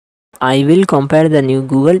I will compare the new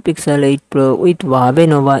Google Pixel 8 Pro with Huawei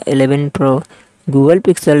Nova 11 Pro. Google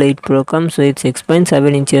Pixel 8 Pro comes with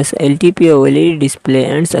 6.7 inches LTP OLED display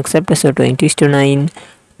and success ratio 20:9.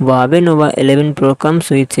 Huawei Nova 11 Pro comes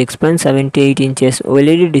with 6.78 inches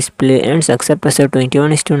OLED display and success ratio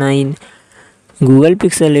 21:9. Google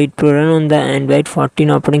Pixel 8 Pro run on the Android 14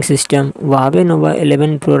 operating system. Huawei Nova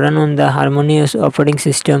 11 Pro run on the Harmonious operating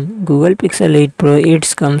system. Google Pixel 8 Pro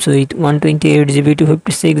it comes with 128GB,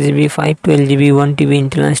 256GB, 512GB, 1TB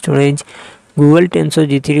internal storage, Google Tensor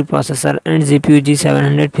G3 processor and GPU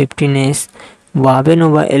G715S. Huawei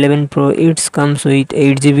Nova 11 Pro it comes with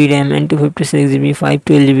 8GB RAM and 256GB,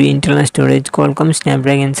 512GB internal storage, Qualcomm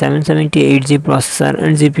Snapdragon 778G processor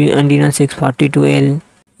and GPU Adreno 642L.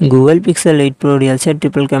 Google Pixel 8 Pro real set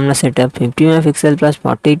triple camera setup 50 MP plus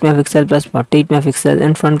 48 MP plus 48 MP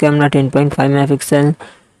and front camera 10.5 MP.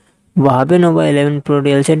 Huawei Nova 11 Pro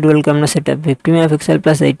real set dual camera setup 50 MP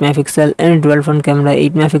plus 8 MP and dual front camera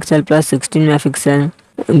 8 MP plus 16 MP.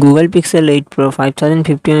 Google Pixel 8 Pro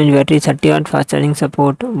 5050 mAh battery, 30W fast charging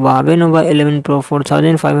support. Huawei Nova 11 Pro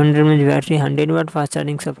 4500 mAh battery, 100W fast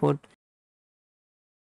charging support.